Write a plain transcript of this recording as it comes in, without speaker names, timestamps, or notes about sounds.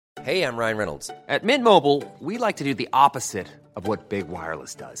Hey, I'm Ryan Reynolds. At Mint Mobile, we like to do the opposite of what Big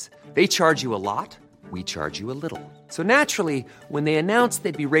Wireless does. They charge you a lot, we charge you a little. So naturally, when they announced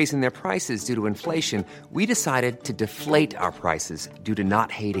they'd be raising their prices due to inflation, we decided to deflate our prices due to not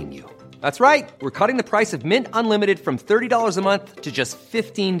hating you. That's right. We're cutting the price of Mint Unlimited from $30 a month to just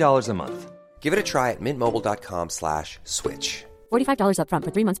 $15 a month. Give it a try at mintmobile.com/switch. $45 up front for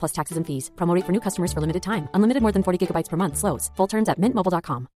 3 months plus taxes and fees. Promo rate for new customers for limited time. Unlimited more than 40 gigabytes per month. Slows full terms at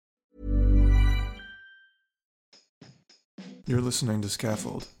mintmobile.com. You're listening to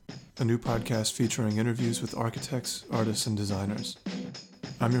Scaffold, a new podcast featuring interviews with architects, artists, and designers.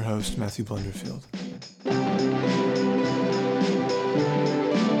 I'm your host, Matthew Blunderfield.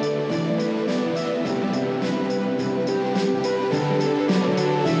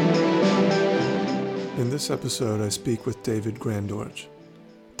 In this episode, I speak with David Grandorge.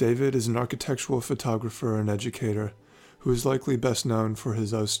 David is an architectural photographer and educator who is likely best known for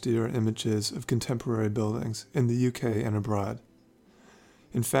his austere images of contemporary buildings in the UK and abroad.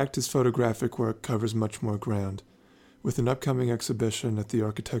 In fact, his photographic work covers much more ground, with an upcoming exhibition at the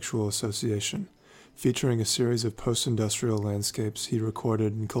Architectural Association, featuring a series of post-industrial landscapes he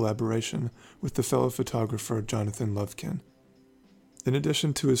recorded in collaboration with the fellow photographer Jonathan Lovekin. In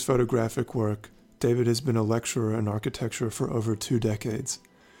addition to his photographic work, David has been a lecturer in architecture for over 2 decades,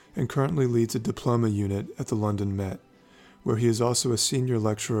 and currently leads a diploma unit at the London Met, where he is also a senior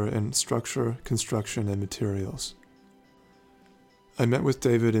lecturer in structure, construction, and materials. I met with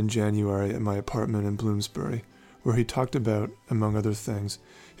David in January at my apartment in Bloomsbury, where he talked about, among other things,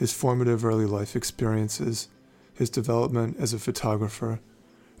 his formative early life experiences, his development as a photographer,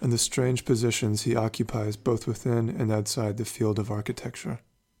 and the strange positions he occupies both within and outside the field of architecture.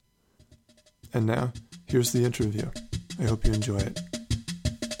 And now, here's the interview. I hope you enjoy it.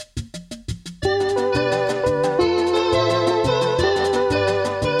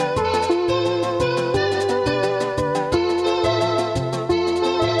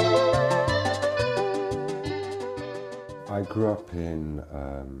 I grew up in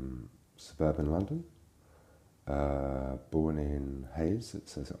suburban London, born in Hayes. It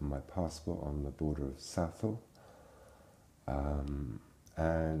says it on my passport, on the border of Southall.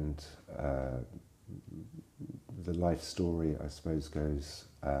 And the life story, I suppose, goes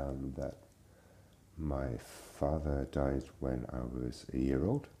that my father died when I was a year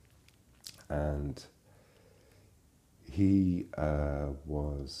old, and he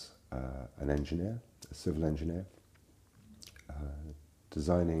was an engineer, a civil engineer,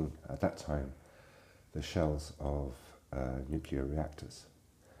 designing, at that time, the shells of nuclear reactors.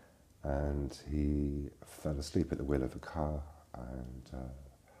 And he fell asleep at the wheel of a car, and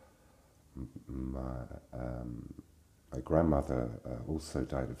my grandmother also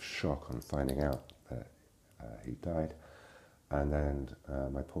died of shock on finding out that he died. And then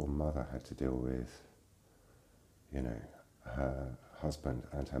my poor mother had to deal with, her husband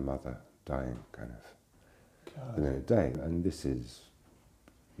and her mother dying kind of within a day. And this is,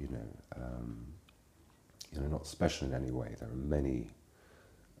 not special in any way. There are many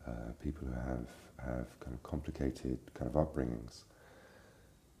people who have kind of complicated kind of upbringings.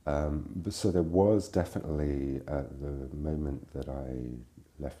 But so there was definitely, at the moment that I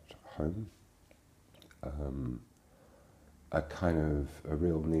left home, a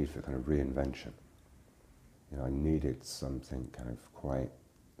real need for kind of reinvention. I needed something kind of quite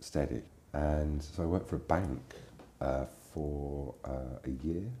steady. And so I worked for a bank for a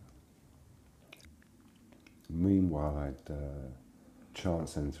year. Meanwhile, I'd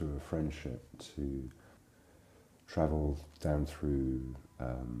chance and through a friendship to travel down through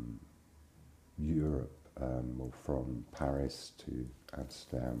Europe, from Paris to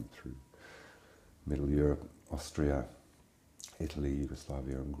Amsterdam, through Middle Europe, Austria, Italy,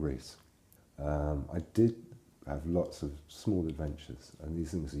 Yugoslavia, and Greece. I did have lots of small adventures, and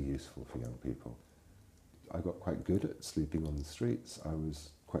these things are useful for young people. I got quite good at sleeping on the streets. I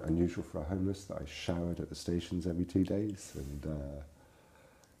was quite unusual for a homeless, that I showered at the stations every 2 days, and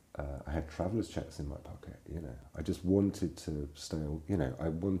I had traveller's checks in my pocket. I just wanted to stay. I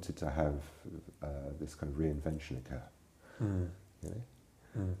wanted to have this kind of reinvention occur.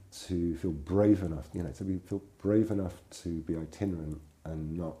 To feel brave enough, feel brave enough to be itinerant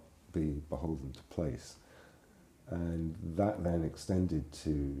and not be beholden to place. And that then extended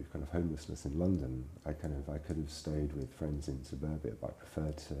to kind of homelessness in London. I could have stayed with friends in suburbia, but I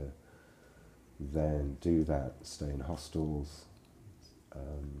preferred to then do that, stay in hostels,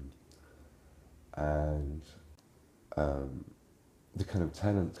 and the kind of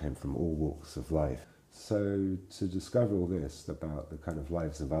tenants came from all walks of life. So to discover all this about the kind of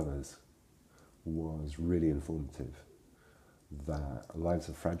lives of others was really informative. that our lives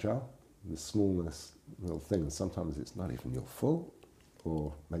are fragile. The smallest little thing, sometimes it's not even your fault,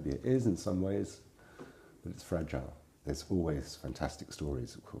 or maybe it is in some ways, but it's fragile. There's always fantastic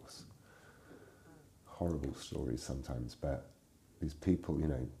stories, of course. Horrible stories sometimes, but these people, you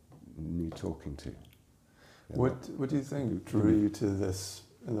know, you're talking to. What do you think drew you to this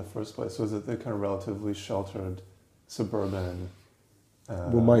in the first place? Was it the kind of relatively sheltered suburban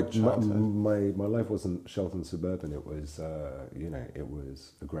well, my childhood? my life wasn't sheltered and suburban. It was, you know, it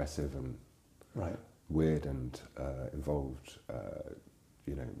was aggressive and Right. weird and involved,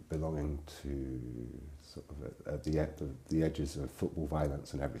 you know, belonging to sort of at the edges of football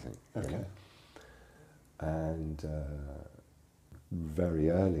violence and everything. You Okay. know? And very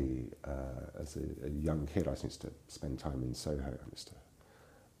early, as a young kid, I used to spend time in Soho.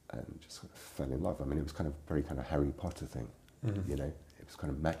 And just sort of fell in love. I mean, it was kind of very kind of Harry Potter thing, you know. It was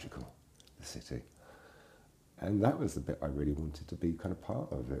kind of magical, the city. And that was the bit I really wanted to be kind of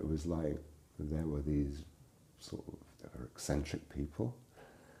part of. It was like there were these sort of there were eccentric people.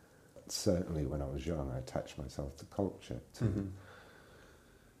 Certainly, when I was young, I attached myself to culture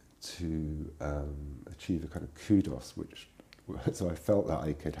to achieve a kind of kudos, which so I felt that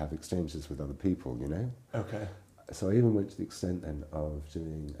I could have exchanges with other people, you know. Okay. So I even went to the extent then of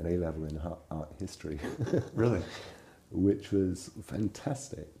doing an A-level in art history. Really? Which was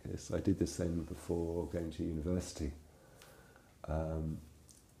fantastic. Yes, I did this then before going to university.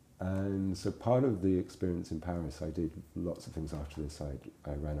 And so part of the experience in Paris, I did lots of things after this. I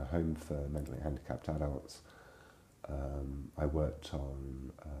ran a home for mentally handicapped adults. I worked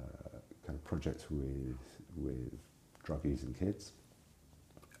on kind of projects with drug-using kids.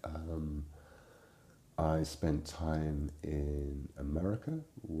 I spent time in America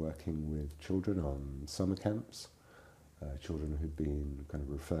working with children on summer camps, children who'd been kind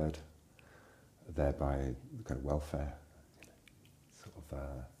of referred there by kind of welfare, you know, sort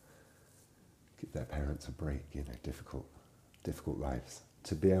of give their parents a break, you know, difficult lives.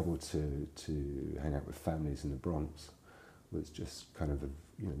 To be able to hang out with families in the Bronx was just kind of,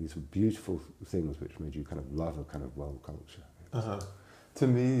 you know, these were beautiful things which made you kind of love a kind of world culture. Uh-huh. To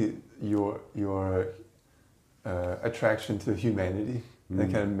me, your attraction to humanity, the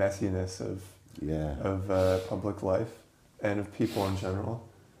kind of messiness of public life and of people in general,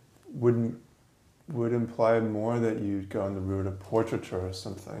 would imply more that you'd go on the route of portraiture or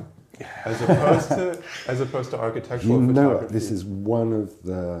something, as opposed to architectural photography. You know, this is one of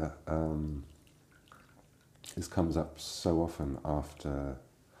the. This comes up so often after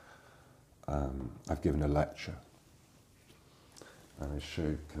I've given a lecture. And I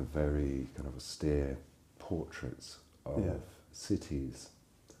showed kind of very kind of austere portraits of cities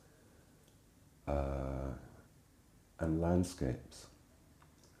and landscapes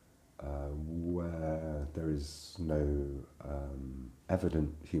where there is no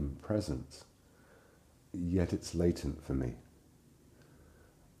evident human presence, yet it's latent for me.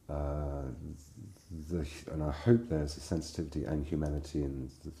 And I hope there's a sensitivity and humanity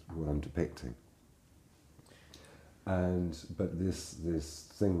in what I'm depicting. But this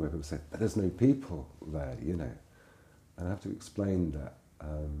thing where people say, but there's no people there, you know. And I have to explain that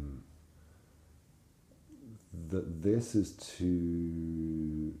that this is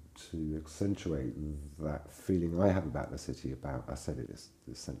to accentuate that feeling I have about the city, about, I said it, this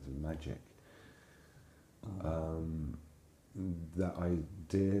sense of magic. That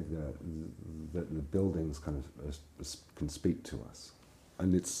idea that the buildings kind of can speak to us.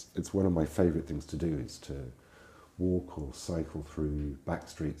 And it's one of my favourite things to do, is to walk or cycle through back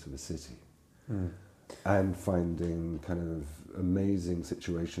streets of a city and finding kind of amazing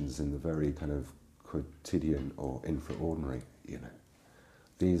situations in the very kind of quotidian or infraordinary, you know.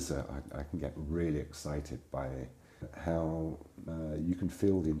 These are, I can get really excited by how you can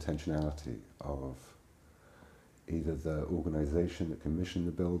feel the intentionality of either the organisation that commissioned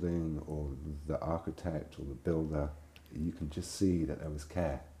the building or the architect or the builder. You can just see that there was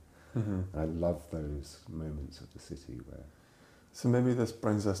care. I love those moments of the city where... So maybe this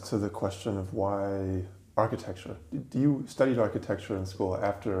brings us to the question of why architecture. You studied architecture in school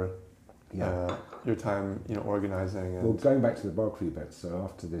after your time, you know, organising. And... Well, going back to the Barclay bit, so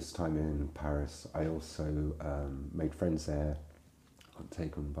after this time in Paris, I also made friends there. I got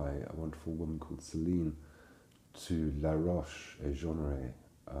taken by a wonderful woman called Celine to La Roche-et-Jeanneret.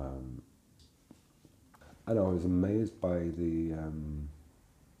 And I was amazed by the...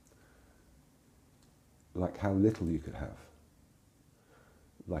 like how little you could have.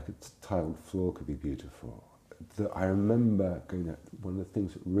 Like a tiled floor could be beautiful. I remember going at one of the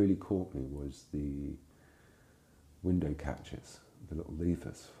things that really caught me was the window catches, the little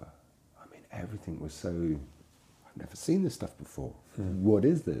levers for, I mean, everything was so, I I've never seen this stuff before. What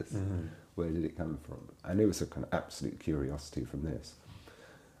is this? Where did it come from? And it was a kind of absolute curiosity from this.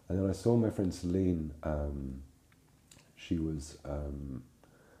 And then I saw my friend Celine. She was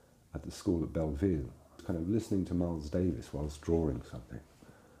at the school at Belleville, kind of listening to Miles Davis whilst drawing something.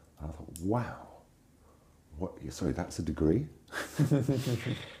 And I thought, wow, what? Sorry, that's a degree?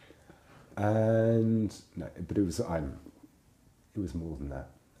 And no, but it was more than that.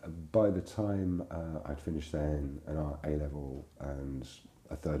 By the time I'd finished then an art A-level, and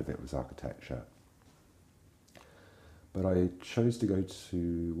a third of it was architecture, but I chose to go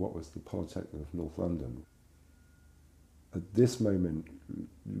to what was the Polytechnic of North London. At this moment,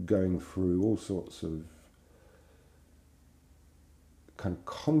 going through all sorts of kind of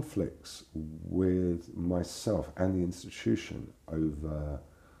conflicts with myself and the institution over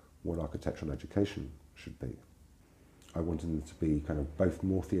what architectural education should be. I wanted them to be kind of both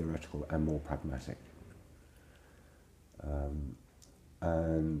more theoretical and more pragmatic.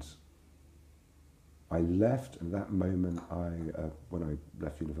 And I left at that moment, when I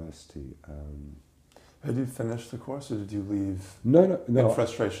left university. Had you finished the course, or did you leave? No. In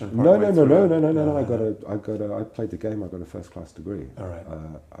frustration. No. I played the game. I got a first class degree. All right.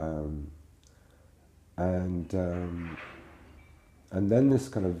 And then this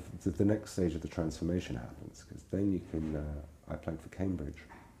kind of the next stage of the transformation happens, because then you can. I applied for Cambridge.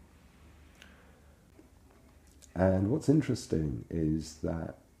 And what's interesting is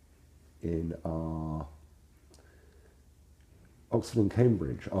that in our Oxford and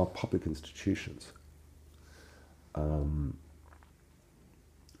Cambridge are public institutions.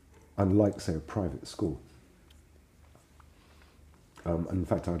 Unlike, say, a private school. And in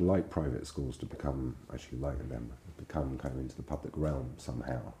fact, I'd like private schools to become kind of into the public realm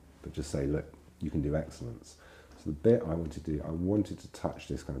somehow. But just say, look, you can do excellence. So the bit I wanted to do, I wanted to touch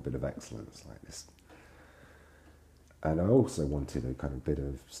this kind of bit of excellence like this. And I also wanted a kind of bit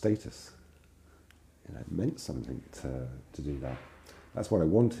of status. It meant something to do that. That's what I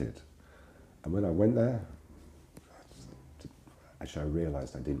wanted. And when I went there, actually I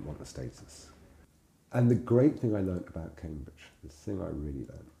realised I didn't want the status. And the great thing I learnt about Cambridge, the thing I really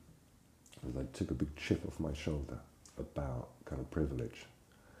learnt, was I took a big chip off my shoulder about kind of privilege,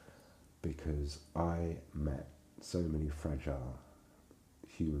 because I met so many fragile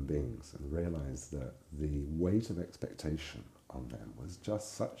human beings and realised that the weight of expectation on them was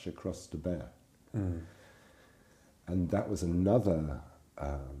just such a cross to bear. And that was another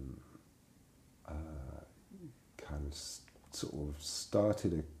kind of sort of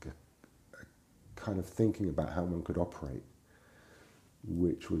started a kind of thinking about how one could operate,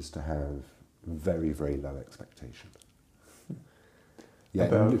 which was to have very, very low expectations. Yeah,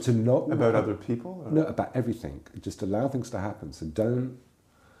 about other people? Or? No, about everything. Just allow things to happen. So don't,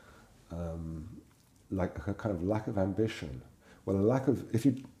 like a kind of lack of ambition. Well, a lack of,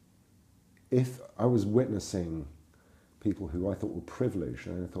 if I was witnessing people who I thought were privileged,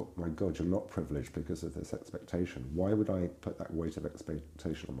 and I thought, my God, you're not privileged because of this expectation. Why would I put that weight of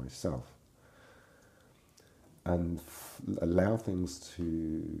expectation on myself? And allow things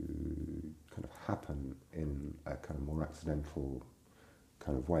to kind of happen in a kind of more accidental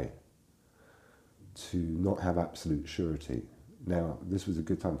kind of way. To not have absolute surety. Now, this was a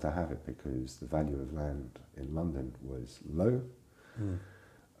good time to have it because the value of land in London was low.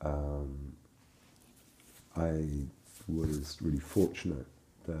 I was really fortunate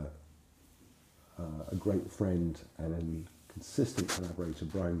that a great friend and a consistent collaborator,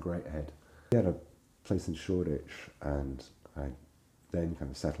 Brian Greathead, he had a place in Shoreditch, and I then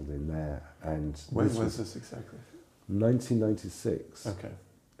kind of settled in there. And when was this exactly? 1996. Okay.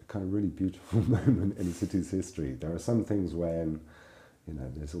 A kind of really beautiful moment in the city's history. There are some things when,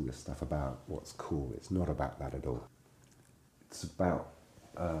 there's all this stuff about what's cool. It's not about that at all. It's about,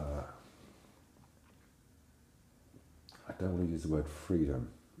 I don't want to use the word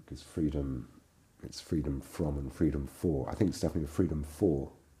freedom, because freedom, it's freedom from and freedom for. I think it's definitely freedom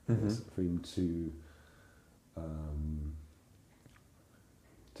for. It's freedom to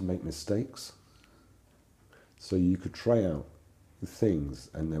make mistakes. So you could try out the things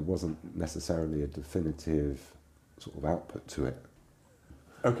and there wasn't necessarily a definitive sort of output to it.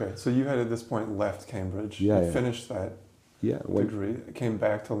 Okay, so you had at this point left Cambridge, finished that degree, came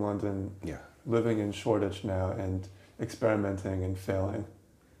back to London, living in Shoreditch now and experimenting and failing.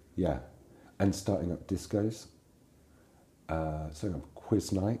 Yeah, and starting up discos, setting up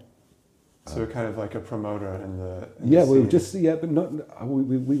quiz night. So kind of like a promoter in the we were just, but not,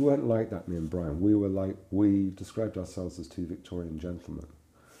 we weren't like that, me and Brian. We described ourselves as two Victorian gentlemen.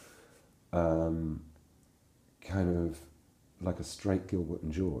 Kind of like a straight Gilbert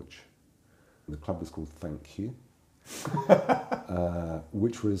and George. The club was called Thank You.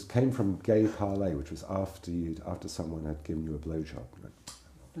 which came from gay parley, which was after someone had given you a blowjob. Like,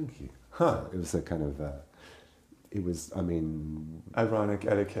 thank you. Huh. So it was a kind of, it was, I mean... Ironic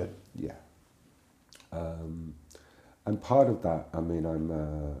etiquette. Yeah. And part of that, I mean, I'm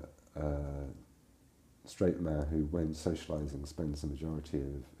a straight man who, when socialising, spends the majority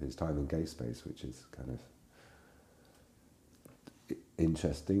of his time in gay space, which is kind of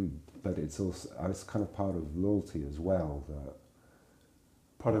interesting, but it's kind of part of loyalty as well. That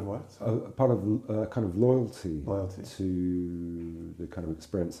Part of what? part of kind of loyalty Loyalty. to the kind of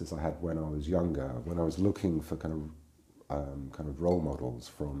experiences I had when I was younger, when I was looking for kind of role models,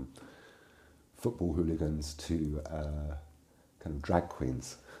 from football hooligans to kind of drag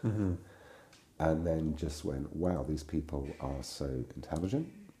queens. Mm-hmm. And then just went, wow, these people are so intelligent,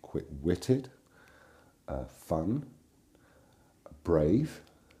 quick-witted, fun, brave,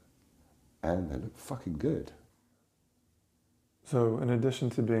 and they look fucking good. So in addition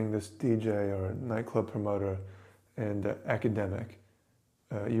to being this DJ or nightclub promoter and academic,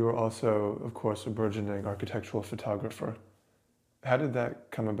 you were also, of course, a burgeoning architectural photographer. How did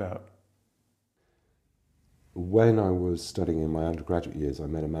that come about? When I was studying in my undergraduate years, I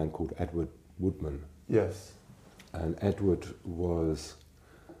met a man called Edward Woodman. Yes. And Edward was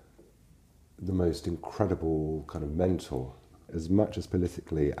the most incredible kind of mentor, as much as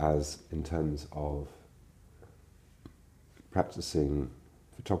politically as in terms of practicing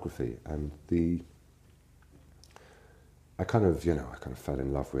photography. And I kind of fell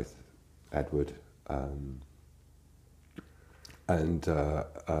in love with Edward. I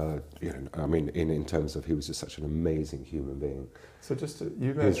mean, in terms of, he was just such an amazing human being. So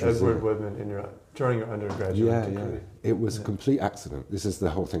you met Edward Woodman during your undergraduate degree. Yeah. It was a complete accident. This is the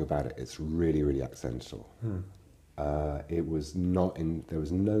whole thing about it. It's really, really accidental. It was there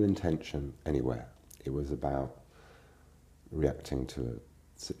was no intention anywhere. It was about reacting to a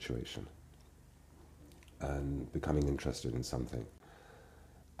situation and becoming interested in something.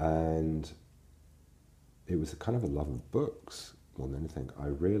 And it was a kind of a love of books more than anything. I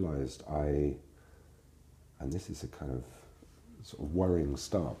realised and this is a kind of sort of worrying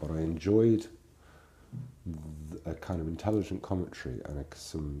start, but I enjoyed a kind of intelligent commentary and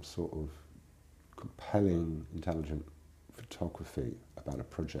some sort of compelling, intelligent photography about a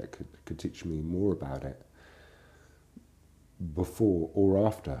project could teach me more about it before or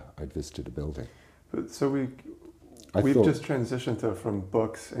after I'd visited a building. So we've just transitioned from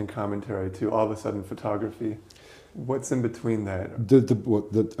books and commentary to all of a sudden photography. What's in between that?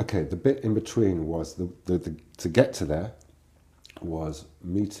 The bit in between was to get to there was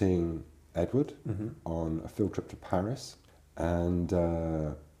meeting Edward on a field trip to Paris, and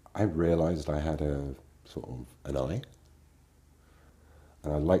I realised I had a sort of an eye,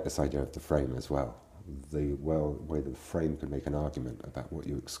 and I liked this idea of the frame as well. The way the frame could make an argument about what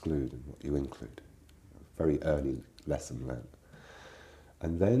you exclude and what you include. A very early lesson learned.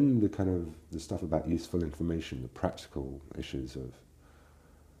 And then the stuff about useful information, the practical issues of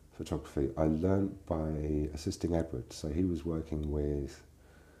photography, I learned by assisting Edward. So he was working with,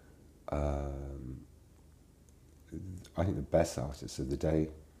 I think, the best artists of the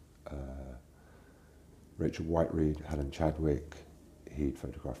day, Rachel Whiteread, Helen Chadwick. He'd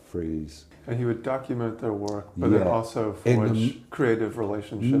photograph Frieze. And he would document their work, but then also forge creative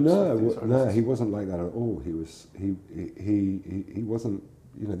relationships with these artists. No, he wasn't like that at all. He wasn't,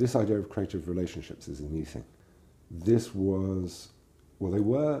 this idea of creative relationships is a new thing. These were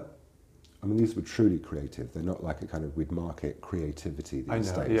truly creative. They're not like a kind of, we'd market creativity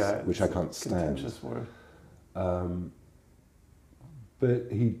these days, which I can't stand. Contentious word. But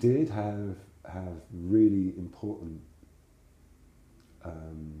he did have really important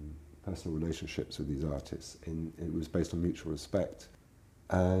personal relationships with these artists. It was based on mutual respect.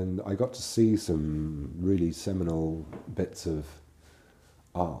 And I got to see some really seminal bits of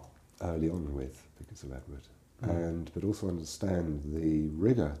art early on because of Edward. But also understand the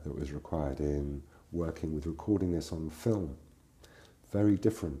rigour that was required in working with recording this on film. Very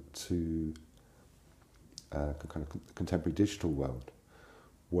different to kind of contemporary digital world,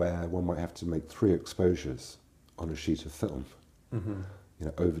 where one might have to make 3 exposures on a sheet of film,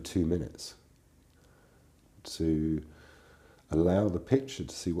 over 2 minutes, to allow the picture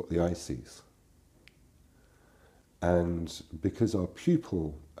to see what the eye sees. And because our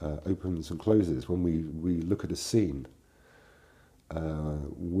pupil opens and closes when we look at a scene,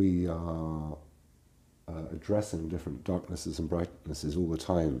 we are addressing different darknesses and brightnesses all the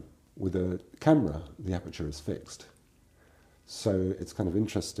time. With a camera, the aperture is fixed. So it's kind of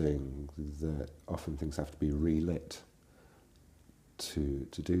interesting that often things have to be relit to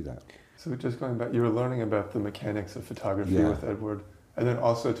do that. So just going back, you were learning about the mechanics of photography Yeah. with Edward, and then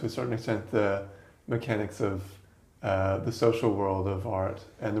also to a certain extent the mechanics of the social world of art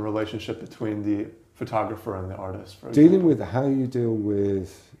and the relationship between the photographer and the artist. For Dealing example. with how you deal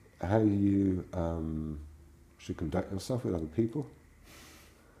with how you should conduct yourself with other people,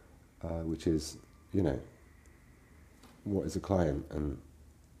 which is, you know, what is a client and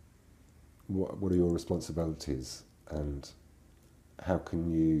what are your responsibilities, and how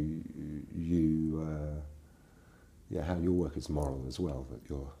can how your work is moral as well, that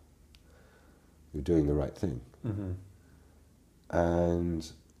you're doing the right thing. Mm-hmm. And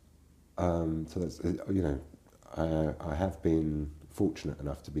so that's, you know, I have been fortunate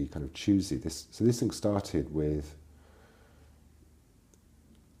enough to be kind of choosy. This thing started with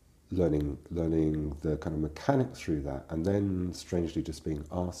learning the kind of mechanics through that, and then strangely just being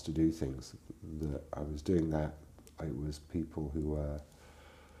asked to do things that I was doing. That it was people who were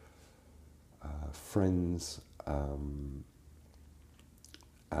friends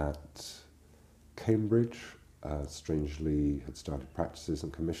at Cambridge. Strangely had started practices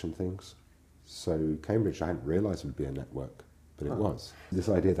and commissioned things. So Cambridge, I hadn't realised would be a network, but it was. This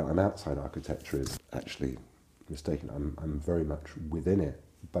idea that I'm outside architecture is actually mistaken. I'm very much within it,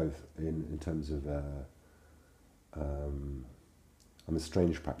 both in terms of I'm a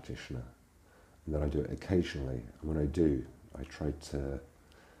strange practitioner, and that I do it occasionally. And when I do, I try to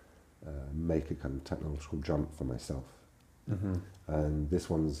make a kind of technological jump for myself. Mm-hmm. And this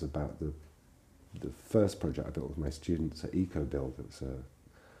one's about the first project I built with my students at EcoBuild. It's a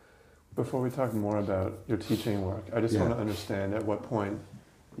Before we talk more about your teaching work, I just Yeah. want to understand at what point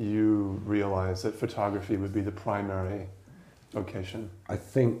you realized that photography would be the primary vocation. I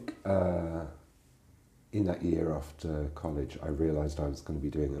think in that year after college, I realised I was going to be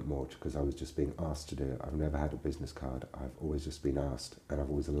doing it more because I was just being asked to do it. I've never had a business card. I've always just been asked, and I've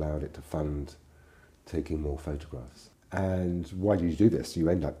always allowed it to fund taking more photographs. And why do you do this? You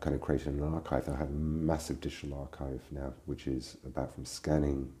end up kind of creating an archive. I have a massive digital archive now, which is about from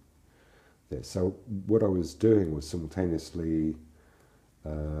scanning this. So what I was doing was simultaneously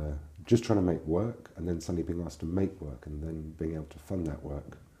just trying to make work, and then suddenly being asked to make work, and then being able to fund that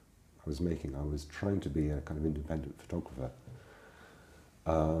work I was making. I was trying to be a kind of independent photographer.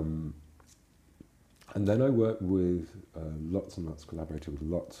 And then I worked with lots and lots, collaborated with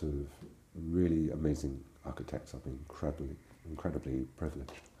lots of really amazing architects. I've been incredibly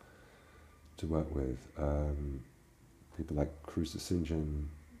privileged to work with. People like Cruiser St. John,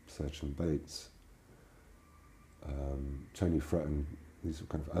 Sergeant Bates, Tony Fretton. These were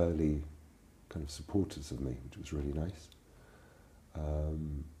kind of early kind of supporters of me, which was really nice.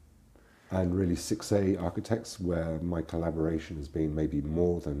 And really 6A architects, where my collaboration has been maybe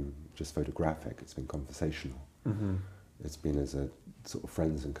more than just photographic, it's been conversational. Mm-hmm. It's been as a sort of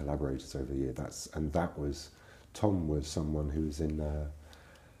friends and collaborators over the year. Tom was someone who was in,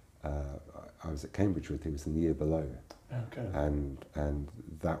 I was at Cambridge with, he was in the year below. Okay. And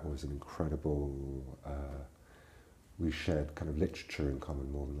that was an incredible, we shared kind of literature in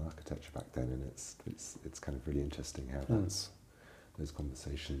common more than architecture back then, and it's kind of really interesting how those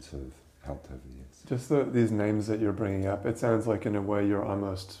conversations have helped over the years. Just these names that you're bringing up, it sounds like in a way you're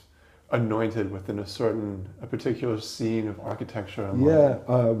almost anointed within a particular scene of architecture. And Yeah,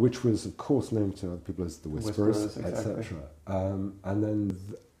 which was of course known to other people as the Whisperers, Exactly. etc. And then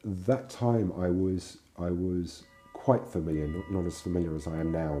that time I was quite familiar, not as familiar as I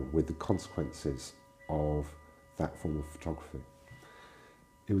am now, with the consequences of that form of photography.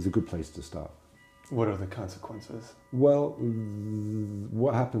 It was a good place to start. What are the consequences? Well,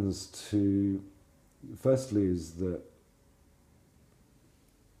 what happens firstly is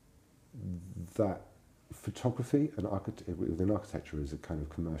that photography and within architecture is a kind of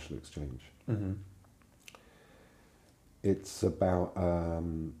commercial exchange. Mm-hmm. It's about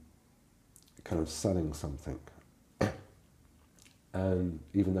kind of selling something. And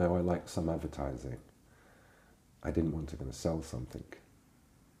even though I like some advertising, I didn't want to kind of sell something.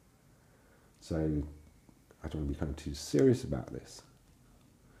 So I don't want to be kind of too serious about this.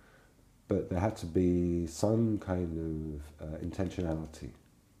 But there had to be some kind of intentionality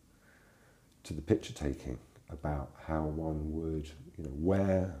to the picture taking about how one would,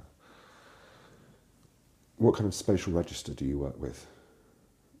 what kind of spatial register do you work with?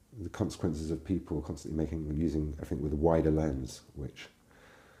 The consequences of people constantly using everything with a wider lens, which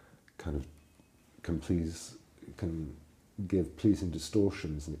kind of can give pleasing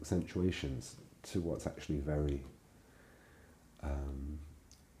distortions and accentuations to what's actually very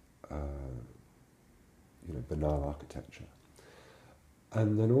banal architecture.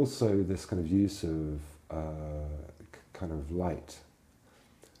 And then also this kind of use of kind of light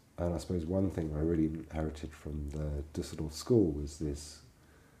And I suppose one thing I really inherited from the Düsseldorf school was this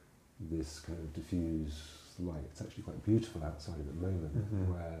kind of diffuse light. It's actually quite beautiful outside at the moment,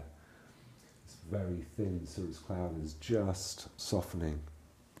 where this very thin cirrus cloud is just softening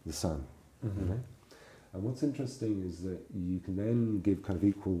the sun. You know? And what's interesting is that you can then give kind of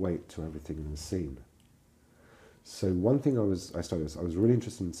equal weight to everything in the scene. So one thing I was really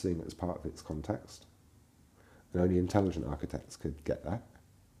interested in seeing it as part of its context, and only intelligent architects could get that.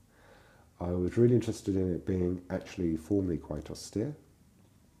 I was really interested in it being actually formally quite austere.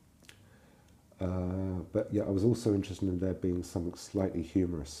 But yeah, I was also interested in there being something slightly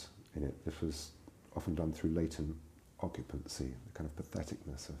humorous in it. This was often done through latent occupancy, the kind of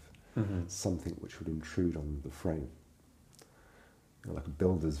patheticness of something which would intrude on the frame. You know, like a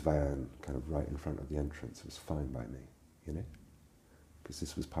builder's van kind of right in front of the entrance was fine by me, you know, because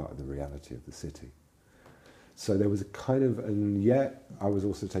this was part of the reality of the city. So there was a kind of, and yet I was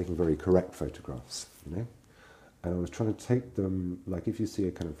also taking very correct photographs, you know, and I was trying to take them, like if you see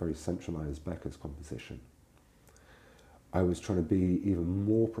a kind of very centralized Becker's composition, I was trying to be even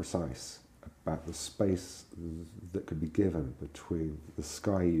more precise about the space that could be given between the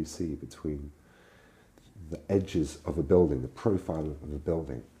sky you see, between the edges of a building, the profile of a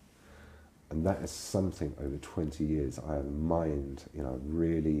building. And that is something over 20 years I have mined, you know,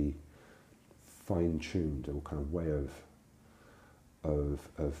 really fine-tuned a kind of way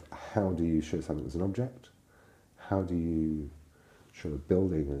of how do you show something as an object? How do you show a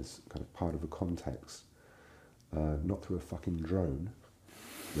building as kind of part of a context? Not through a fucking drone,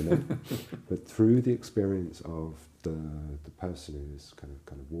 you know, but through the experience of the person who's kind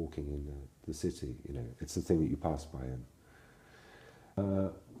of walking in the city, you know, it's the thing that you pass by.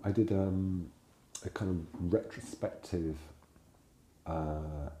 And I did a kind of retrospective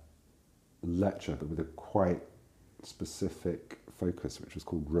lecture, but with a quite specific focus, which was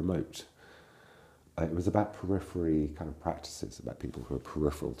called Remote. It was about periphery kind of practices, about people who are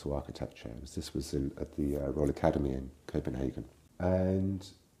peripheral to architecture. This was at the Royal Academy in Copenhagen. And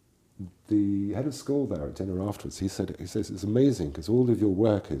the head of school there at dinner afterwards, he says it's amazing because all of your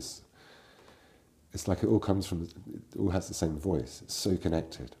work it's like it all comes from, it all has the same voice. It's so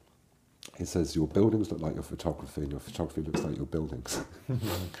connected. He says your buildings look like your photography, and your photography looks like your buildings.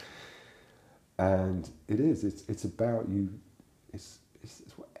 And it is. It's about you. It's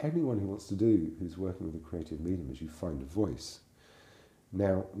what anyone who wants to do who's working with a creative medium is you find a voice.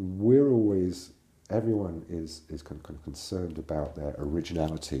 Now everyone is kind of concerned about their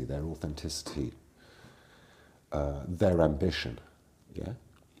originality, their authenticity, their ambition, yeah,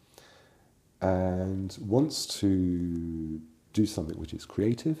 and wants to do something which is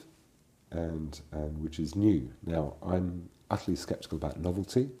creative and which is new. Now, I'm utterly sceptical about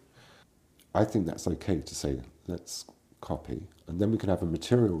novelty. I think that's okay to say, let's copy, and then we can have a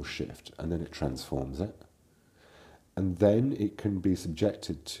material shift, and then it transforms it. And then it can be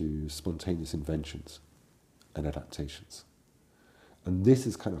subjected to spontaneous inventions and adaptations. And this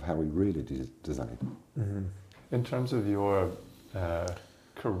is kind of how we really design. Mm-hmm. In terms of your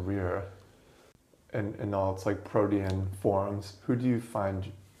career and all its like protean forms, who do you find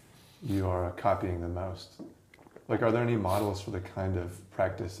you are copying the most? Like, are there any models for the kind of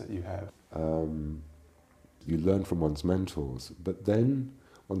practice that you have? You learn from one's mentors, but then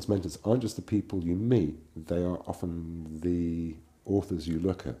one's mentors aren't just the people you meet, they are often the authors you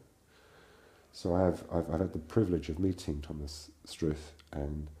look at. So I've had the privilege of meeting Thomas Struth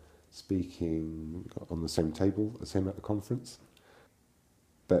and speaking on the same table as him at the conference.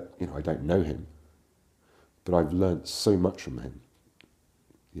 But, you know, I don't know him, but I've learnt so much from him,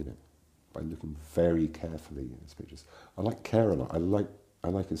 you know, by looking very carefully at his pictures. I like care a lot. I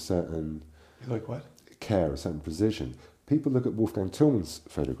like a certain... You like what? Care, a certain precision. People look at Wolfgang Tillmans'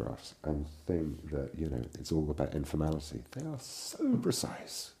 photographs and think that, you know, it's all about informality. They are so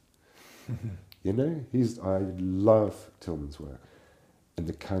precise. You know, I love Tillmans' work and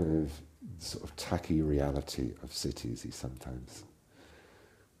the kind of sort of tacky reality of cities he sometimes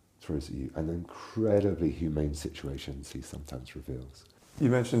throws at you, and the incredibly humane situations he sometimes reveals. You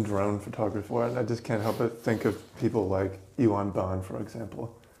mentioned drone photography, and I just can't help but think of people like Iwan Baan, for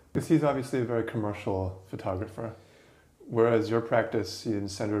example. Because he's obviously a very commercial photographer, whereas your practice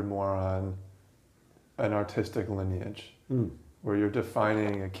is centered more on an artistic lineage, where you're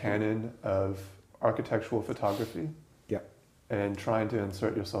defining a canon of architectural photography, and trying to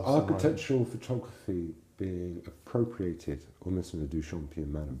insert yourself somewhere. Architectural photography being appropriated almost in a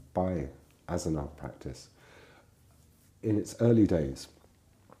Duchampian manner as an art practice. In its early days,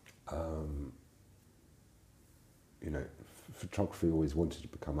 you know, photography always wanted to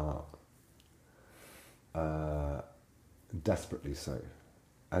become art, desperately so.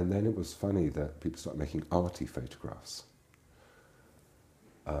 And then it was funny that people started making arty photographs,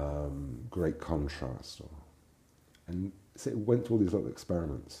 great contrast, and so it went through all these little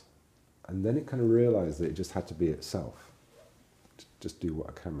experiments. And then it kind of realised that it just had to be itself, to just do what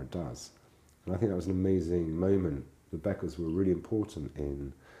a camera does. And I think that was an amazing moment. The Beckers were really important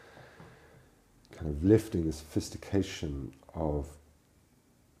in kind of lifting the sophistication of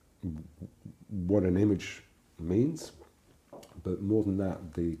what an image means, but more than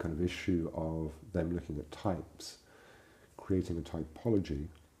that, the kind of issue of them looking at types, creating a typology,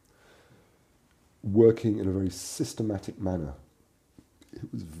 working in a very systematic manner. It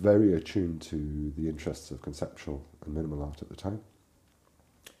was very attuned to the interests of conceptual and minimal art at the time,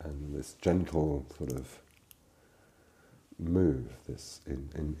 and this gentle sort of move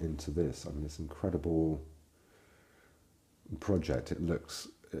into this. I mean, this incredible project.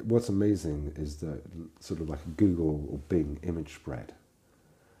 What's amazing is that sort of like a Google or Bing image spread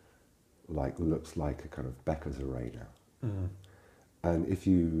looks like a kind of Becker's array now. Mm. And if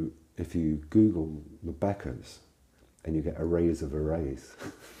you Google the Beckers, and you get arrays of arrays.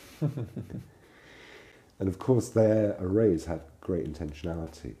 And of course their arrays have great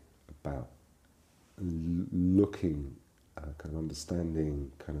intentionality about looking, kind of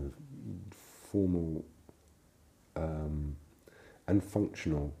understanding kind of formal and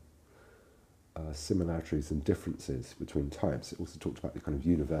functional similarities and differences between types. It also talked about the kind of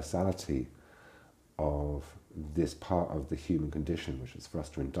universality of this part of the human condition, which is for us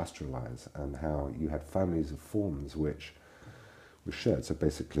to industrialize, and how you had families of forms which were shared. So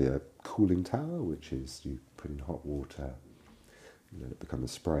basically a cooling tower, which is you put in hot water, you let it become a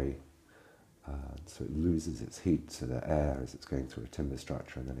spray, so it loses its heat to the air as it's going through a timber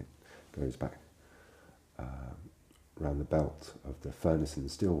structure, and then it goes back around the belt of the furnace in the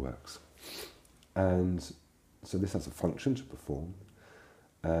steelworks. And so this has a function to perform,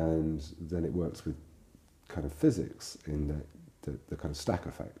 and then it works with kind of physics in the kind of stack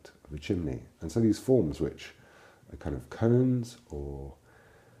effect of a chimney. And so these forms, which are kind of cones or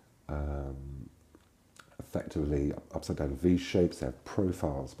effectively upside down V shapes, they have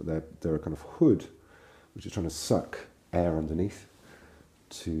profiles, but they're a kind of hood which is trying to suck air underneath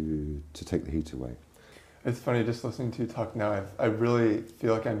to take the heat away. It's funny, just listening to you talk now, I really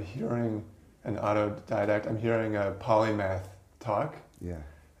feel like I'm hearing an autodidact, I'm hearing a polymath talk. Yeah.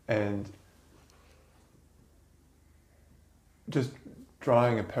 And just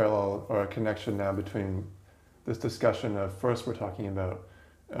drawing a parallel or a connection now between this discussion of, first we're talking about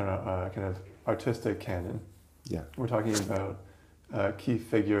kind of artistic canon. Yeah. We're talking about key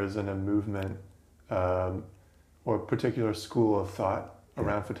figures in a movement or particular school of thought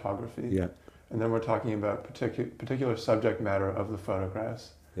around photography. Yeah. And then we're talking about particular subject matter of the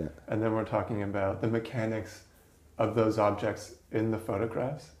photographs. Yeah. And then we're talking about the mechanics of those objects in the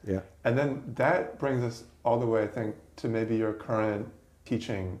photographs. Yeah. And then that brings us all the way, I think, to maybe your current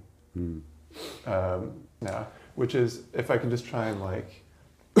teaching now, which is, if I can just try and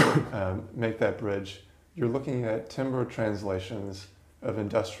make that bridge, you're looking at timber translations of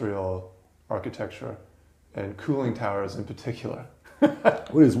industrial architecture and cooling towers in particular. Well,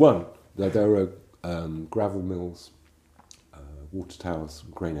 there's one. There are gravel mills, water towers,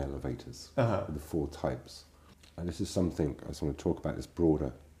 grain elevators, the 4 types. And this is something I just want to talk about, this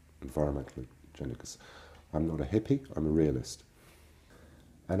broader environmental agenda, because I'm not a hippie, I'm a realist.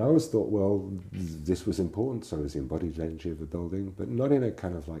 And I always thought, well, this was important, so is the embodied energy of a building, but not in a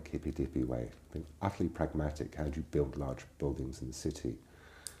kind of like hippy-dippy way. I think utterly pragmatic. How do you build large buildings in the city?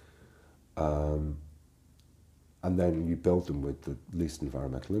 And then you build them with the least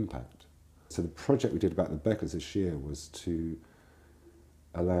environmental impact. So the project we did about the Beckers this year was to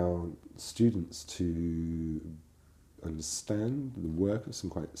allow students to understand the work of some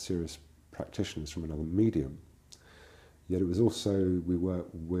quite serious practitioners from another medium. Yet it was also, we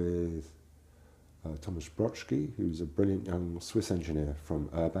worked with Thomas Brodsky, who's a brilliant young Swiss engineer from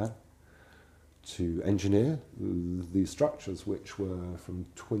Urban, to engineer these structures, which were from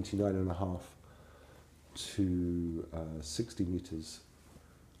 29.5 to 60 meters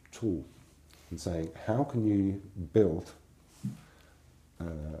tall, and saying, how can you build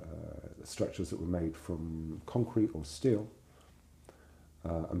structures that were made from concrete or steel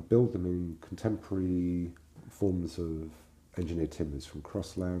and build them in contemporary forms of engineered timbers, from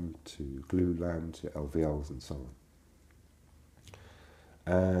crosslam to glulam to LVLs and so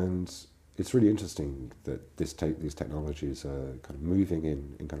on. And it's really interesting that these technologies are kind of moving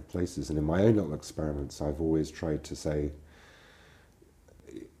in kind of places. And in my own little experiments, I've always tried to say,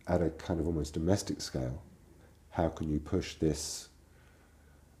 at a kind of almost domestic scale, how can you push this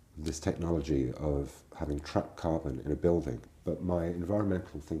technology of having trapped carbon in a building but my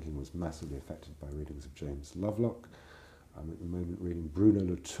environmental thinking was massively affected by readings of James Lovelock. I'm at the moment reading Bruno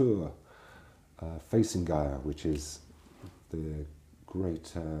Latour, Facing Gaia, which is the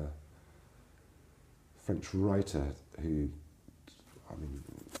great French writer who,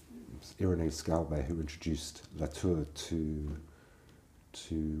 Irénée Scalbe, who introduced Latour to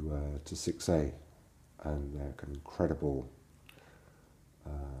 6A, and their kind of incredible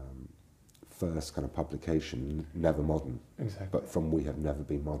first kind of publication, Never Modern, Exactly. but from We Have Never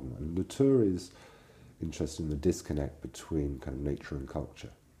Been Modern. And Latour is interested in the disconnect between kind of nature and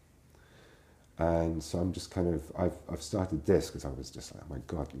culture. And so I'm just kind of, I've started this because I was just like, oh my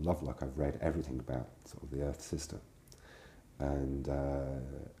God, Lovelock, I've read everything about sort of the Earth system. And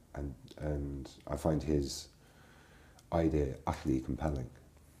I find his idea utterly compelling.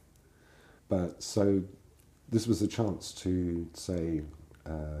 But so this was a chance to say,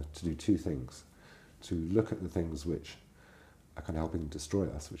 to do two things. To look at the things which are kind of helping destroy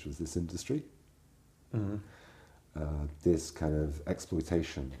us, which was this industry. Mm-hmm. This kind of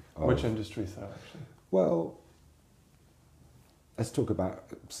exploitation of... Which industry, though, actually? Well, let's talk about,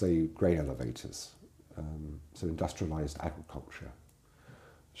 say, grain elevators. So industrialized agriculture.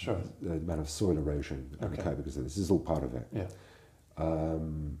 Sure. The amount of soil erosion that can occur because of this. This is all part of it. Yeah.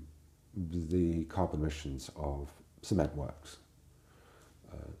 The carbon emissions of cement works,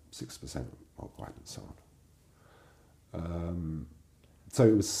 6% worldwide and so on.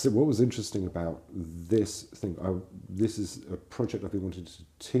 So what was interesting about this thing, this is a project I've been wanting to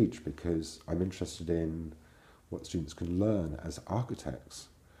teach because I'm interested in what students can learn as architects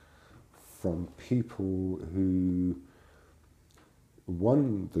from people who,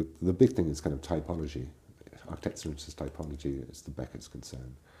 the big thing is kind of typology. Architects are interested in typology as the Beckett's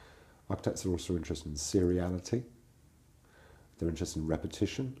concerned. Architects are also interested in seriality. They're interested in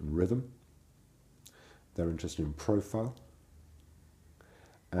repetition and rhythm. They're interested in profile.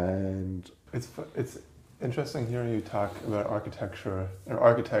 And it's interesting hearing you talk about architecture and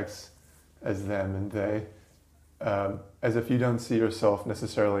architects as them and they, as if you don't see yourself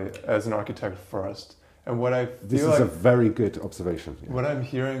necessarily as an architect first. And what I feel this is a very good observation. Yeah. What I'm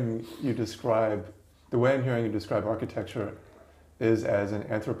hearing you describe, the way I'm hearing you describe architecture, is as an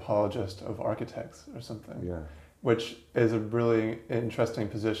anthropologist of architects or something. Yeah. Which is a really interesting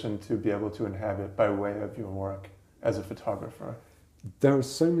position to be able to inhabit by way of your work as a photographer. There are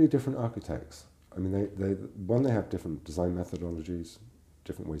so many different architects. I mean, they have different design methodologies,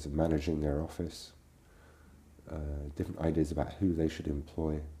 different ways of managing their office, different ideas about who they should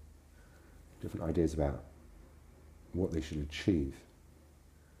employ, different ideas about what they should achieve,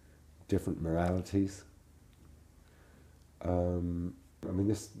 different moralities. The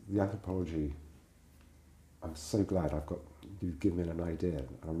anthropology, I'm so glad you've given me an idea, and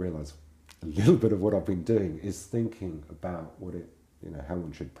I realise a little bit of what I've been doing is thinking about how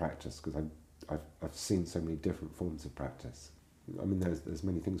one should practice, because I've seen so many different forms of practice. I mean, there's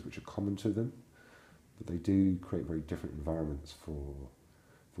many things which are common to them, but they do create very different environments for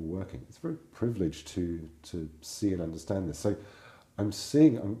working. It's very privileged to see and understand this. So I'm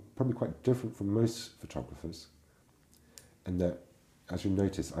probably quite different from most photographers, and that, as you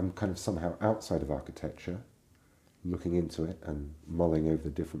notice, I'm kind of somehow outside of architecture, looking into it and mulling over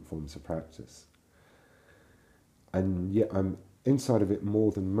the different forms of practice. And yet I'm inside of it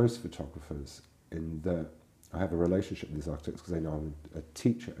more than most photographers, in that I have a relationship with these architects because they know I'm a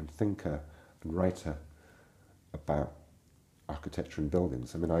teacher and thinker and writer about architecture and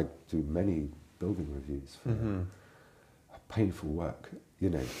buildings. I mean, I do many building reviews for painful work,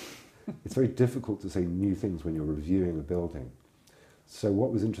 It's very difficult to say new things when you're reviewing a building. So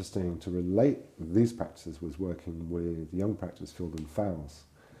what was interesting to relate these practices was working with young practice Field and Fowles.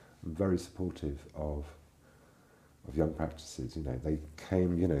 I'm very supportive of young practices. They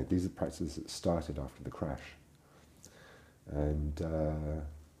came, these are practices that started after the crash. And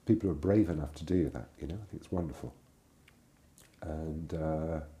people are brave enough to do that, I think it's wonderful. And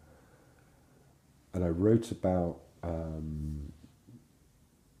I wrote about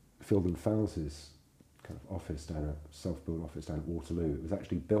Field and Fowles' kind of office self-built office down at Waterloo. It was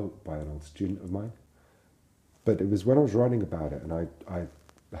actually built by an old student of mine. But it was when I was writing about it, and I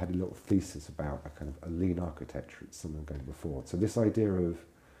had a little thesis about a lean architecture, as someone going before. So this idea of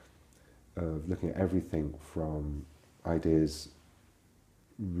looking at everything from ideas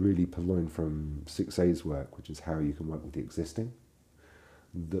really purloined from 6A's work, which is how you can work with the existing,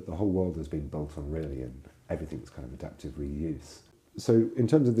 that the whole world has been built on really, and everything's kind of adaptive reuse. So in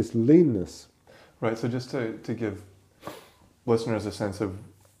terms of this leanness... Right, so just to give listeners a sense of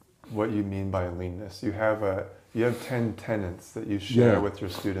what you mean by leanness, you have 10 tenets that you share with your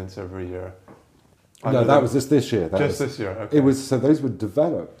students every year. No, that was just this year. This year, okay. It was, so those were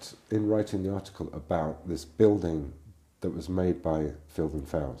developed in writing the article about this building that was made by Field and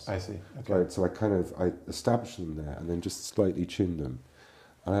Fowles. I see. Okay. Right, so I established them there and then just slightly tuned them.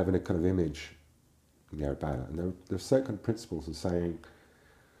 And having a kind of image about it. And there are certain kind of principles of saying,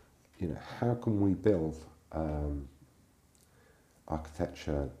 how can we build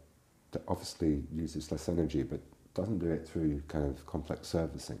architecture that obviously uses less energy but doesn't do it through kind of complex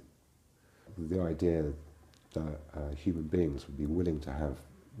servicing. The idea that human beings would be willing to have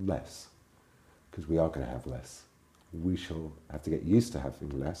less, because we are going to have less. We shall have to get used to having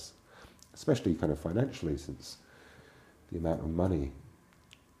less, especially kind of financially, since the amount of money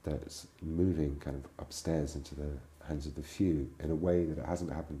that's moving kind of upstairs into the hands of the few in a way that it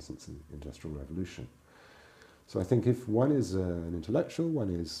hasn't happened since the Industrial Revolution. So I think if one is an intellectual, one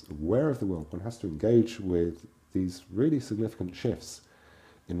is aware of the world, one has to engage with these really significant shifts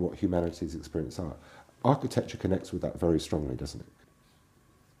in what humanity's experience are. Architecture connects with that very strongly, doesn't it?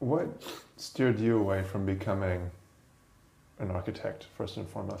 What steered you away from becoming an architect, first and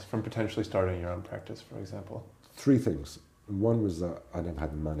foremost, from potentially starting your own practice, for example? 3 things. One was that I never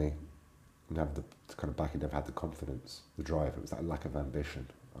had the money, and have the kind of backing, never had the confidence, the drive. It was that lack of ambition.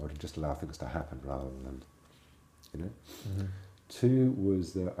 I would just allow things to happen rather than, Mm-hmm. 2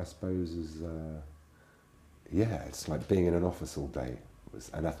 was that I suppose it's like being in an office all day. It was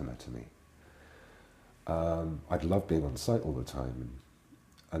anathema to me. I'd love being on site all the time,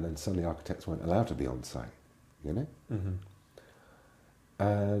 and then suddenly architects weren't allowed to be on site, Mm-hmm.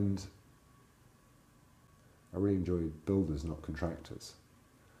 And I really enjoyed builders, not contractors.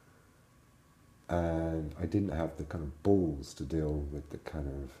 And I didn't have the kind of balls to deal with the kind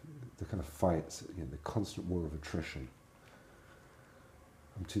of fights, the constant war of attrition.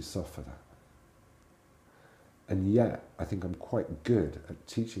 I'm too soft for that. And yet, I think I'm quite good at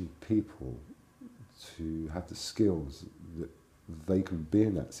teaching people to have the skills that they can be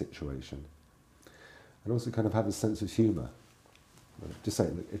in that situation, and also kind of have a sense of humour. Just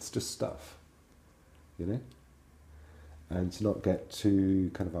saying, look, it's just stuff, and to not get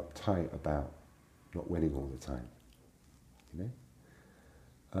too kind of uptight about not winning all the time,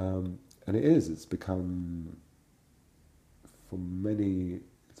 and it's become, for many,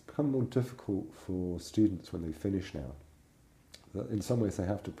 it's become more difficult for students when they finish now. In some ways they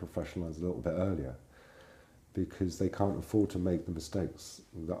have to professionalise a little bit earlier, because they can't afford to make the mistakes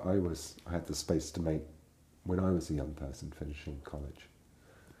that I had the space to make when I was a young person finishing college.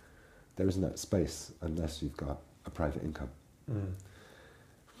 There isn't that space unless you've got a private income. Mm.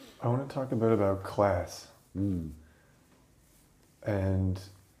 I want to talk a bit about class and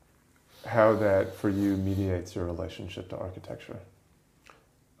how that for you mediates your relationship to architecture.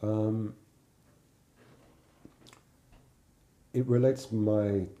 It relates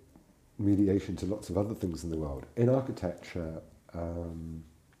my mediation to lots of other things in the world. In architecture, I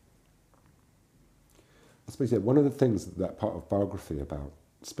suppose one of the things that part of biography about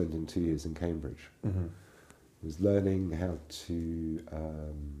spending 2 years in Cambridge was learning how to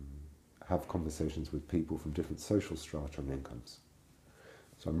have conversations with people from different social strata and incomes.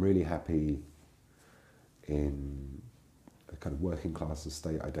 So I'm really happy in a kind of working class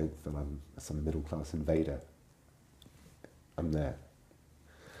estate. I don't feel I'm some middle class invader. I'm there.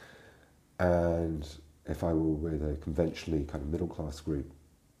 And if I were with a conventionally kind of middle class group,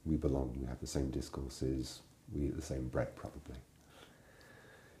 we belong, we have the same discourses, we eat the same bread probably.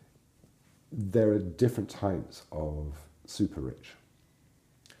 There are different types of super rich.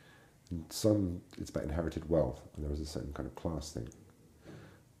 And some, it's about inherited wealth, and there is a certain kind of class thing.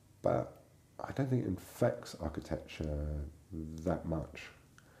 But I don't think it infects architecture that much.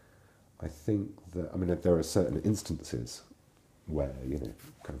 I think that, there are certain instances where,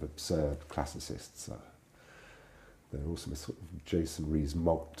 kind of absurd classicists are. There are also sort of Jason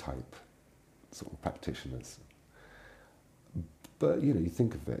Rees-Mogg type sort of practitioners. But, you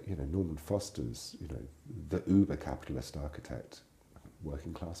think of it, Norman Foster's, the uber capitalist architect,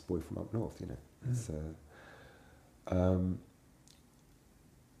 working class boy from up north, It's,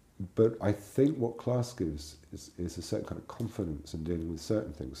 but I think what class gives is a certain kind of confidence in dealing with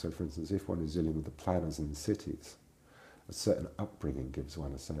certain things. So, for instance, if one is dealing with the planners in the cities, a certain upbringing gives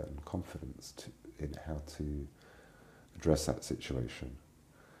one a certain confidence in how to address that situation.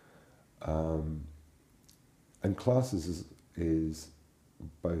 And classes is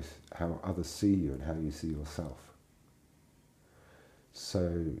both how others see you and how you see yourself.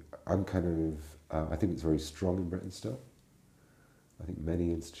 So I'm kind of, I think it's very strong in Britain still. I think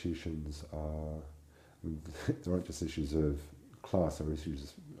many institutions are, there aren't just issues of class, there are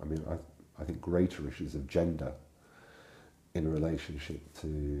issues, I think greater issues of gender in relationship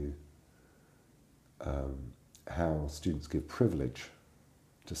to how students give privilege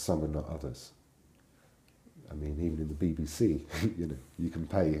to some and not others. I mean, even in the BBC, you can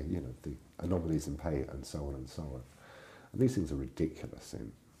pay, the anomalies in pay and so on and so on. And these things are ridiculous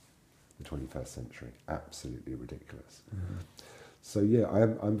in the 21st century, absolutely ridiculous. Mm-hmm. So yeah,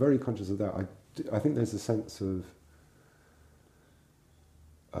 I'm very conscious of that. I think there's a sense of,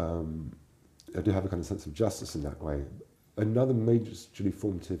 I do have a kind of sense of justice in that way. Another majorly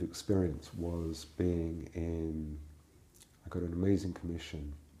formative experience was I got an amazing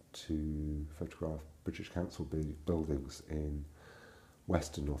commission to photograph British Council buildings in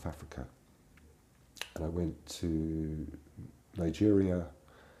Western North Africa. And I went to Nigeria,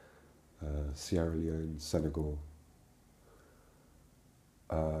 Sierra Leone, Senegal,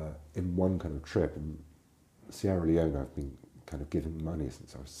 in one kind of trip. And Sierra Leone, I've been kind of giving money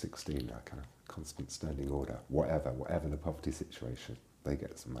since I was 16, a kind of constant standing order, whatever the poverty situation, they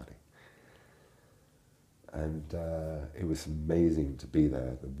get some money. And it was amazing to be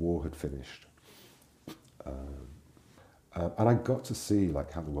there. The war had finished. And I got to see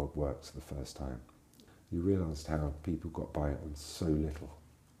like how the world works for the first time. You realised how people got by on so little,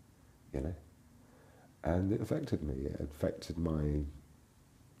 and it affected me. It affected my,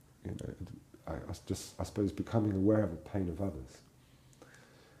 I suppose becoming aware of the pain of others.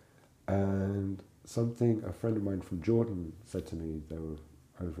 And something a friend of mine from Jordan said to me, they were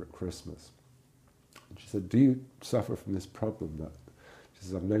over at Christmas. And she said, do you suffer from this problem that, she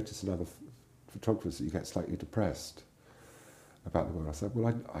says, I've noticed in other photographers that you get slightly depressed about the world. I said,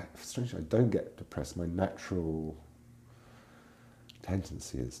 well, strangely, I don't get depressed. My natural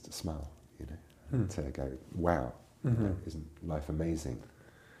tendency is to smile, to go, wow, isn't life amazing?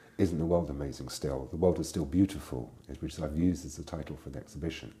 Isn't the world amazing still? The world is still beautiful, which I've used as the title for the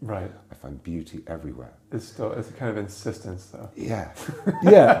exhibition. Right. I find beauty everywhere. It's a kind of insistence, though. Yeah,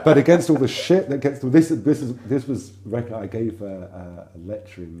 yeah. But against all the shit that gets this was right. I gave a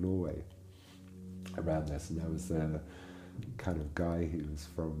lecture in Norway around this, and there was a kind of guy who was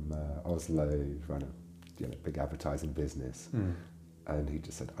from Oslo, ran a big advertising business. And he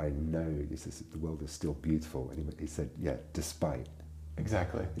just said, I know, he says, the world is still beautiful. And he said, yeah, despite.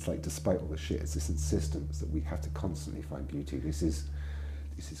 Exactly. It's like, despite all the shit, it's this insistence that we have to constantly find beauty. This is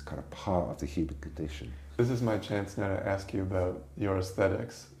kind of part of the human condition. This is my chance now to ask you about your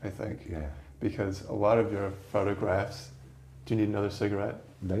aesthetics, I think. Yeah. Because a lot of your photographs, do you need another cigarette?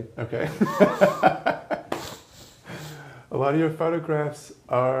 No. Okay. A lot of your photographs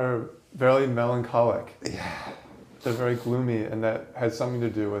are very melancholic. Yeah. They're very gloomy, and that has something to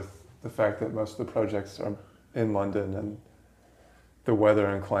do with the fact that most of the projects are in London and the weather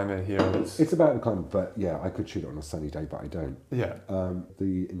and climate here. It's about the climate, but yeah, I could shoot it on a sunny day, but I don't. Yeah.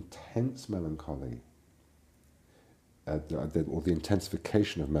 The intense melancholy, or the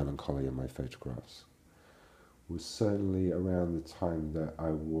intensification of melancholy in my photographs was certainly around the time that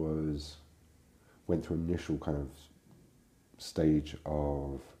I went through initial kind of stage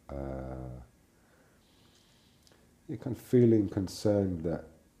of kind of feeling concerned that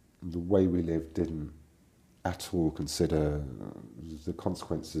the way we live didn't at all consider the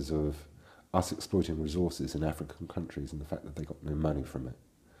consequences of us exploiting resources in African countries and the fact that they got no money from it.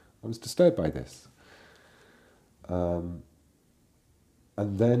 I was disturbed by this. And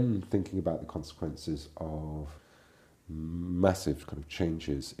then thinking about the consequences of massive kind of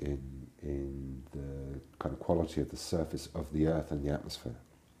changes in the kind of quality of the surface of the earth and the atmosphere.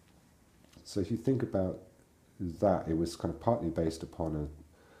 So if you think about that, it was kind of partly based upon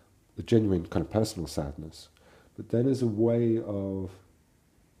a genuine kind of personal sadness, but then as a way of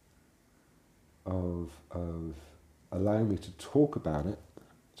allowing me to talk about it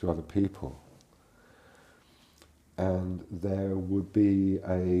to other people. And there would be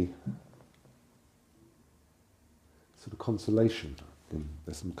a sort of consolation.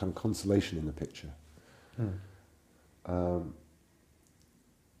 There's some kind of consolation in the picture.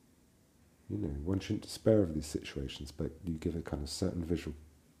 One shouldn't despair of these situations, but you give a kind of certain visual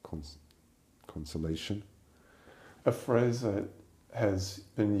consolation. A phrase that has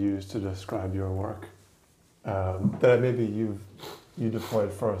been used to describe your work that maybe you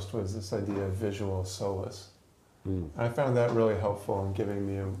deployed first was this idea of visual solace. And I found that really helpful in giving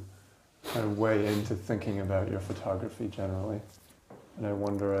me a kind of way into thinking about your photography generally. And I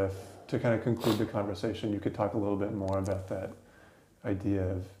wonder if, to kind of conclude the conversation, you could talk a little bit more about that idea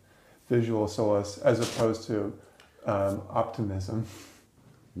of visual solace as opposed to optimism.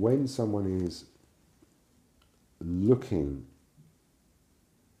 When someone is looking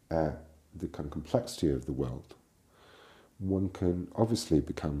at the kind of complexity of the world, one can obviously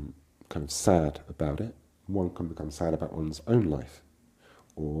become kind of sad about it. One can become sad about one's own life,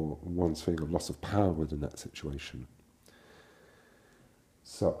 or one's feeling of loss of power within that situation.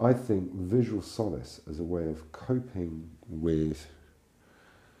 So I think visual solace as a way of coping with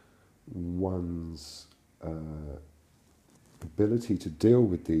one's ability to deal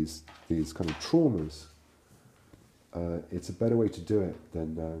with these kind of traumas, it's a better way to do it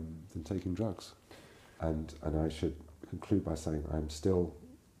than taking drugs. And I should conclude by saying I'm still,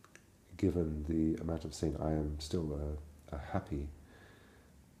 given the amount of seeing, I am still a happy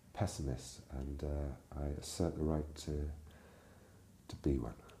pessimist, and I assert the right to be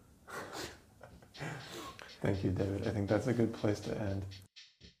one. Thank you, David. I think that's a good place to end.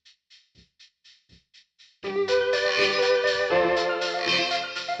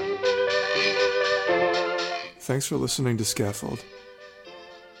 Thanks for listening to Scaffold.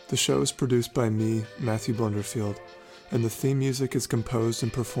 The show is produced by me, Matthew Blunderfield, and the theme music is composed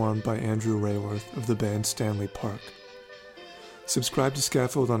and performed by Andrew Rayworth of the band Stanley Park. Subscribe to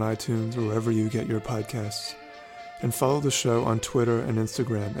Scaffold on iTunes or wherever you get your podcasts, and follow the show on Twitter and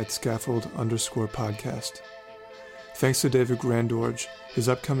Instagram at scaffold_podcast. Thanks to David Grandorge. His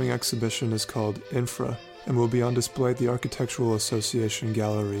upcoming exhibition is called Infra and will be on display at the Architectural Association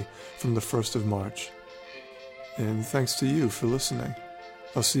Gallery from the 1st of March. And thanks to you for listening.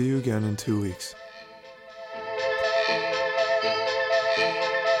 I'll see you again in 2 weeks.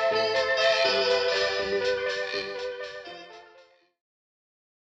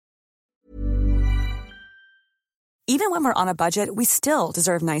 Even when we're on a budget, we still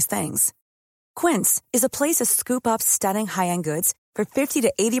deserve nice things. Quince is a place to scoop up stunning high-end goods for 50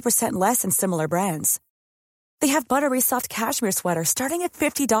 to 80% less than similar brands. They have buttery soft cashmere sweaters starting at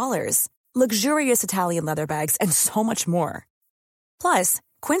 $50, luxurious Italian leather bags, and so much more. Plus,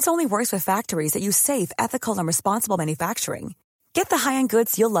 Quince only works with factories that use safe, ethical, and responsible manufacturing. Get the high-end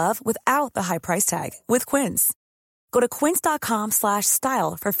goods you'll love without the high price tag with Quince. Go to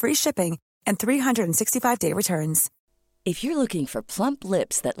quince.com/style for free shipping and 365-day returns. If you're looking for plump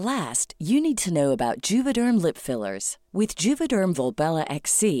lips that last, you need to know about Juvederm lip fillers. With Juvederm Volbella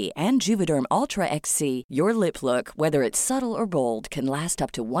XC and Juvederm Ultra XC, your lip look, whether it's subtle or bold, can last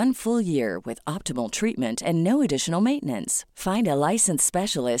up to 1 full year with optimal treatment and no additional maintenance. Find a licensed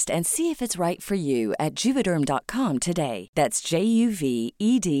specialist and see if it's right for you at Juvederm.com today. That's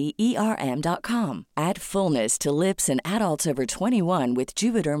JUVEDERM.com. Add fullness to lips in adults over 21 with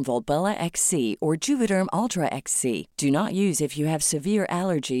Juvederm Volbella XC or Juvederm Ultra XC. Do not use if you have severe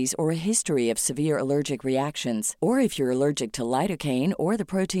allergies or a history of severe allergic reactions, or if you're allergic to lidocaine or the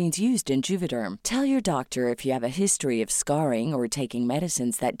proteins used in Juvederm. Tell your doctor if you have a history of scarring or taking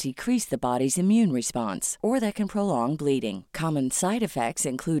medicines that decrease the body's immune response or that can prolong bleeding. Common side effects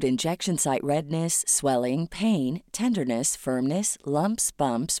include injection site redness, swelling, pain, tenderness, firmness, lumps,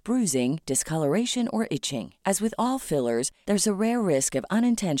 bumps, bruising, discoloration, or itching. As with all fillers, there's a rare risk of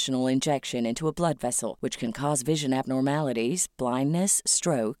unintentional injection into a blood vessel, which can cause vision abnormalities, blindness,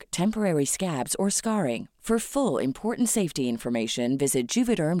 stroke, temporary scabs, or scarring. For full, important safety information, visit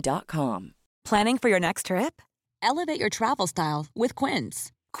Juvederm.com. Planning for your next trip? Elevate your travel style with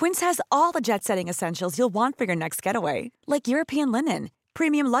Quince. Quince has all the jet-setting essentials you'll want for your next getaway, like European linen,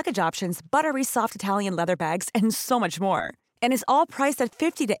 premium luggage options, buttery soft Italian leather bags, and so much more. And is all priced at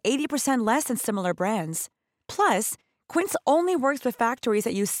 50 to 80% less than similar brands. Plus, Quince only works with factories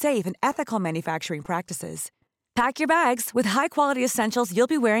that use safe and ethical manufacturing practices. Pack your bags with high-quality essentials you'll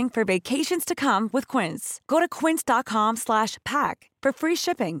be wearing for vacations to come with Quince. Go to quince.com/pack for free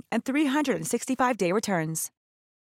shipping and 365-day returns.